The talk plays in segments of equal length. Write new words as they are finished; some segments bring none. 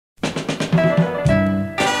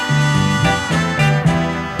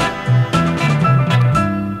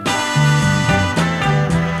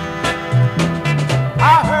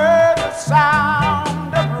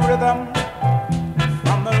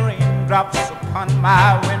on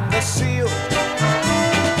my windowsill.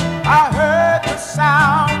 I heard the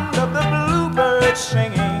sound of the bluebird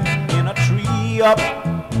singing in a tree up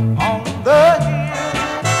on the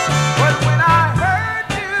hill. But when I heard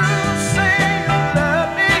you say you love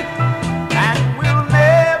me and will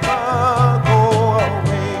never go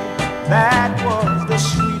away, that was the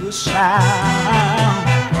sweetest sound.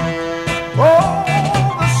 Oh,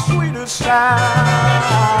 the sweetest sound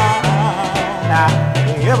I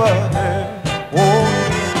ever heard. Oh,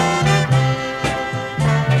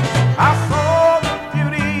 I saw the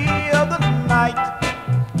beauty of the night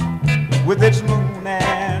with its moon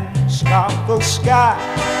and sparkle sky.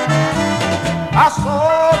 I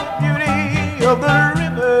saw the beauty of the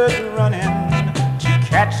river running to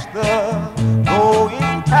catch the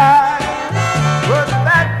going tide. But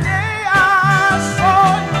that day I saw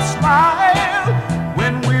you smile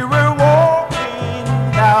when we were walking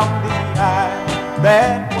down the aisle.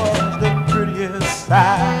 That was the prettiest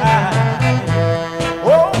sight.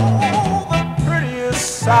 Oh, the prettiest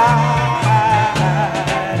sight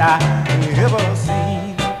I ever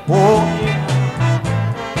seen. Oh, yeah.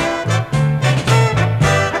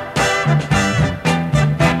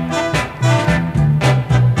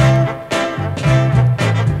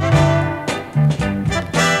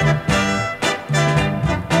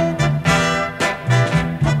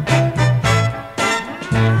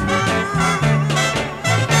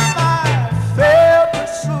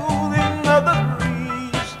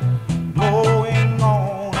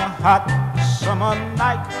 Hot summer night.